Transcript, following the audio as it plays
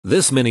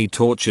This mini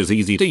torch is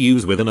easy to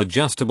use with an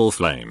adjustable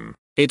flame.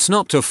 It's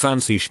not too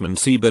fancy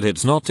schmancy, but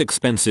it's not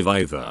expensive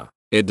either.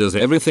 It does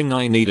everything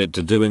I need it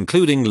to do,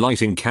 including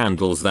lighting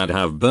candles that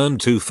have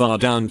burned too far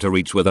down to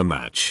reach with a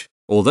match.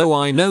 Although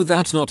I know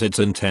that's not its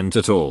intent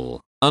at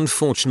all.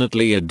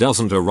 Unfortunately, it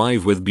doesn't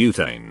arrive with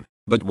butane,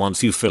 but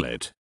once you fill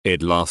it,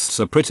 it lasts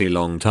a pretty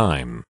long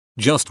time.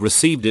 Just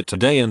received it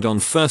today and on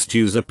first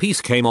use a piece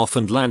came off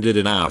and landed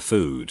in our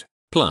food.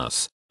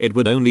 Plus, it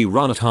would only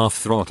run at half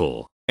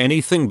throttle.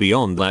 Anything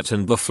beyond that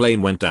and the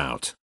flame went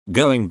out.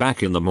 Going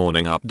back in the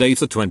morning, update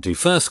the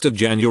 21st of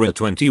January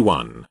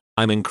 21.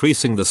 I'm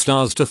increasing the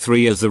stars to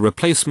 3 as the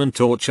replacement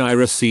torch I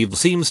received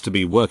seems to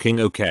be working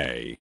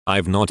okay.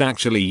 I've not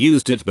actually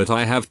used it, but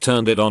I have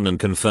turned it on and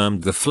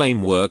confirmed the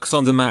flame works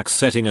on the max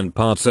setting and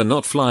parts are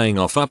not flying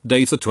off.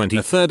 Update the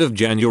 23rd of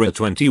January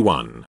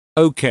 21.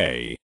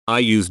 Okay, I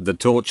used the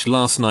torch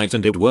last night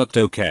and it worked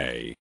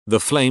okay. The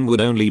flame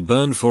would only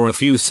burn for a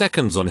few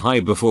seconds on high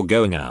before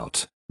going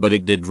out, but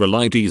it did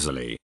relight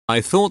easily. I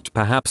thought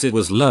perhaps it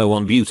was low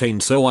on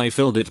butane, so I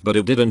filled it, but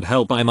it didn't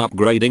help. I'm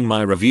upgrading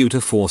my review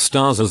to 4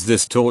 stars as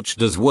this torch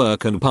does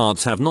work and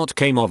parts have not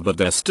came off, but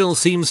there still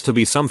seems to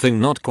be something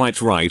not quite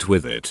right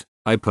with it.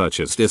 I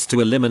purchased this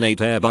to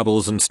eliminate air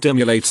bubbles and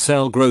stimulate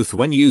cell growth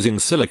when using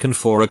silicone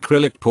for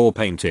acrylic pour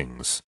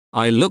paintings.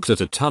 I looked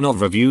at a ton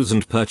of reviews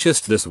and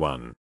purchased this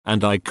one,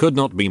 and I could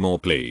not be more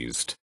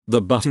pleased.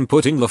 The button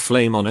putting the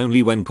flame on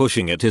only when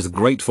pushing it is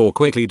great for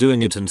quickly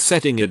doing it and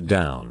setting it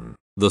down.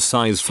 The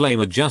size flame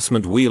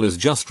adjustment wheel is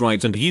just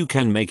right and you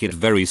can make it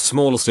very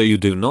small so you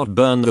do not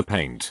burn the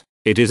paint.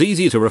 It is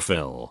easy to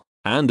refill,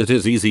 and it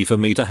is easy for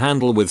me to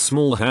handle with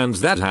small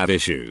hands that have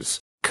issues.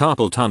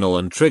 Carpal tunnel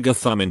and trigger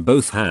thumb in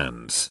both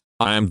hands.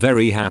 I am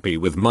very happy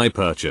with my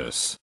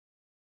purchase.